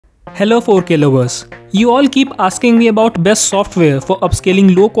Hello 4K lovers. You all keep asking me about best software for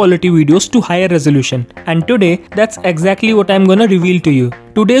upscaling low quality videos to higher resolution, and today that's exactly what I'm gonna reveal to you.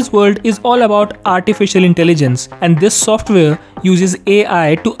 Today's world is all about artificial intelligence, and this software uses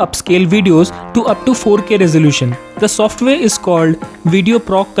AI to upscale videos to up to 4K resolution. The software is called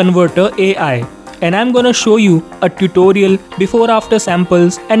VideoProc Converter AI, and I'm gonna show you a tutorial, before after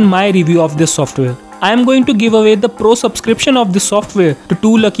samples and my review of this software. I am going to give away the pro subscription of this software to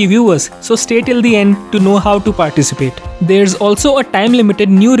 2 lucky viewers, so stay till the end to know how to participate. There's also a time limited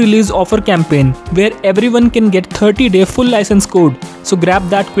new release offer campaign where everyone can get 30-day full license code, so grab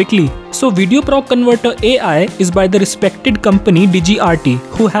that quickly. So VideoProc Converter AI is by the respected company DigiRT,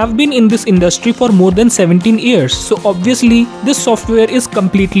 who have been in this industry for more than 17 years. So obviously this software is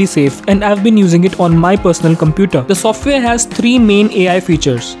completely safe, and I've been using it on my personal computer. The software has 3 main AI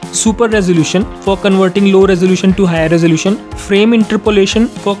features: super resolution for converting low resolution to higher resolution, frame interpolation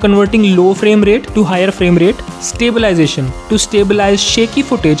for converting low frame rate to higher frame rate, stabilization to stabilize shaky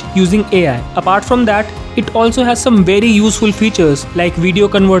footage using AI. Apart from that, it also has some very useful features like video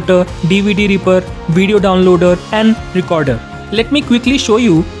converter, DVD ripper, video downloader, and recorder. Let me quickly show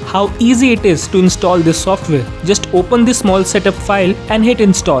you how easy it is to install this software. Just open the small setup file and hit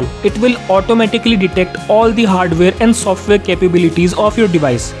install. It will automatically detect all the hardware and software capabilities of your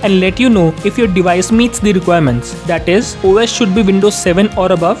device and let you know if your device meets the requirements. That is, OS should be Windows 7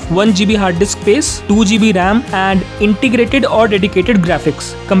 or above, 1 GB hard disk space, 2 GB RAM, and integrated or dedicated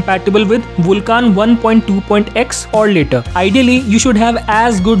graphics, compatible with Vulkan 1.2.x or later. Ideally, you should have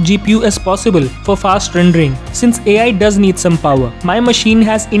as good GPU as possible for fast rendering, since AI does need some power. My machine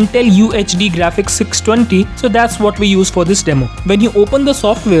has Intel UHD graphics 620, so that's what we use for this demo. When you open the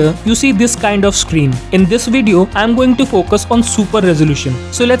software, you see this kind of screen. In this video, I'm going to focus on super resolution.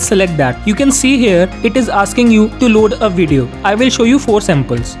 So let's select that. You can see here it is asking you to load a video. I will show you 4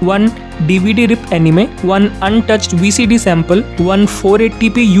 samples. One DVD rip anime, one untouched VCD sample, one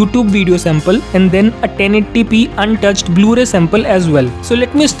 480p YouTube video sample, and then a 1080p untouched Blu-ray sample as well. So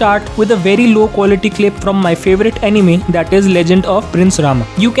let me start with a very low quality clip from my favorite anime, that is Legend of Prince Rama.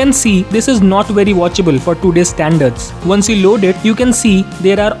 You can see this is not very watchable for today's standards. Once you load it, you can see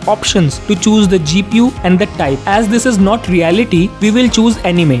there are options to choose the GPU and the type. As this is not reality, we will choose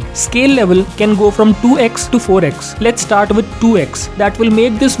anime. Scale level can go from 2x to 4x. Let's start with 2x. That will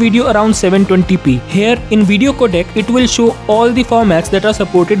make this video around 720p. Here in video codec, it will show all the formats that are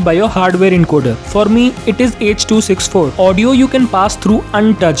supported by your hardware encoder. For me, it is H.264. Audio you can pass through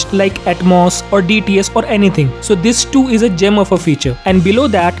untouched like Atmos or DTS or anything. So this too is a gem of a feature. And below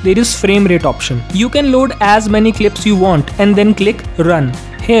that, there is frame rate option. You can load as many clips you want and then click run.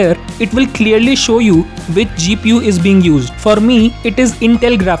 Here, it will clearly show you which GPU is being used. For me, it is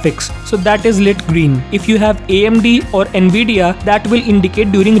Intel graphics, so that is lit green. If you have AMD or Nvidia, that will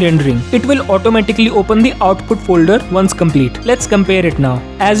indicate during rendering. It will automatically open the output folder once complete. Let's compare it now.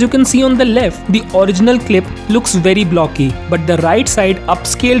 As you can see on the left, the original clip looks very blocky, but the right side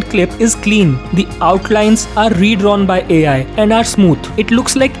upscaled clip is clean. The outlines are redrawn by AI and are smooth. It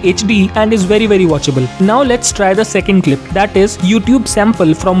looks like HD and is very watchable. Now let's try the second clip, that is YouTube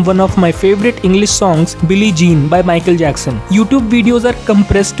sample from one of my favorite English songs, Billie Jean by Michael Jackson. YouTube videos are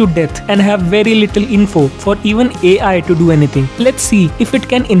compressed to death and have very little info for even AI to do anything. Let's see if it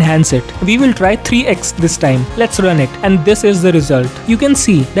can enhance it. We will try 3x this time. Let's run it, and this is the result. You can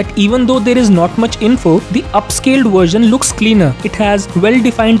see that even though there is not much info, the upscaled version looks cleaner. It has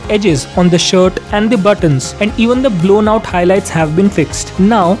well-defined edges on the shirt and the buttons, and even the blown out highlights have been fixed.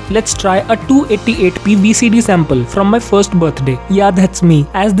 Now let's try a 288p VCD sample from my first birthday. Yeah, that's me.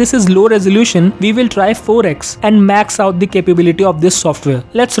 As this is low resolution, we will try 4x and max out the capability of this software.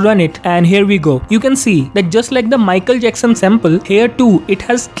 Let's run it, and here we go. You can see that just like the Michael Jackson sample, here too it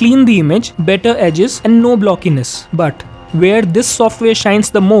has cleaned the image, better edges, and no blockiness. But where this software shines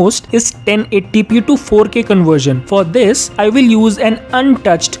the most is 1080p to 4K conversion. For this, I will use an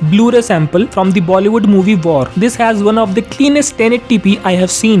untouched Blu-ray sample from the Bollywood movie War. This has one of the cleanest 1080p I have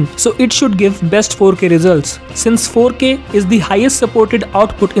seen, so it should give best 4K results. Since 4K is the highest supported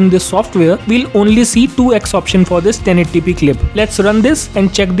output in this software, we'll only see 2x option for this 1080p clip. Let's run this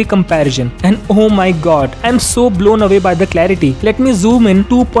and check the comparison. And oh my god, I'm so blown away by the clarity. Let me zoom in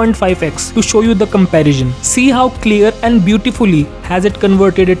 2.5x to show you the comparison. See how clear and beautifully has it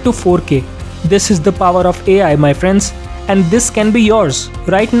converted it to 4K. This is the power of AI, my friends. and this can be yours.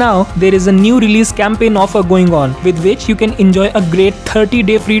 Right now, there is a new release campaign offer going on with which you can enjoy a great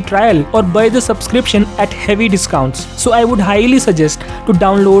 30-day free trial or buy the subscription at heavy discounts. So I would highly suggest to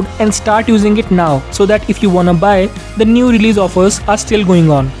download and start using it now, so that if you wanna buy, the new release offers are still going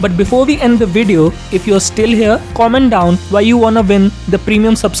on. But before we end the video, if you're still here, comment down why you wanna win the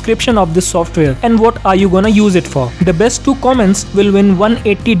premium subscription of this software and what are you gonna use it for. The best 2 comments will win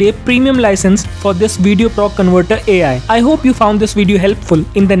 180-day premium license for this VideoProc Converter AI. I hope you found this video helpful.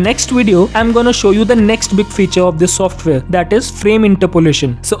 In the next video, I'm gonna show you the next big feature of this software, that is frame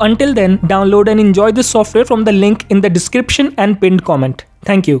interpolation. So until then, download and enjoy this software from the link in the description and pinned comment.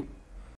 Thank you.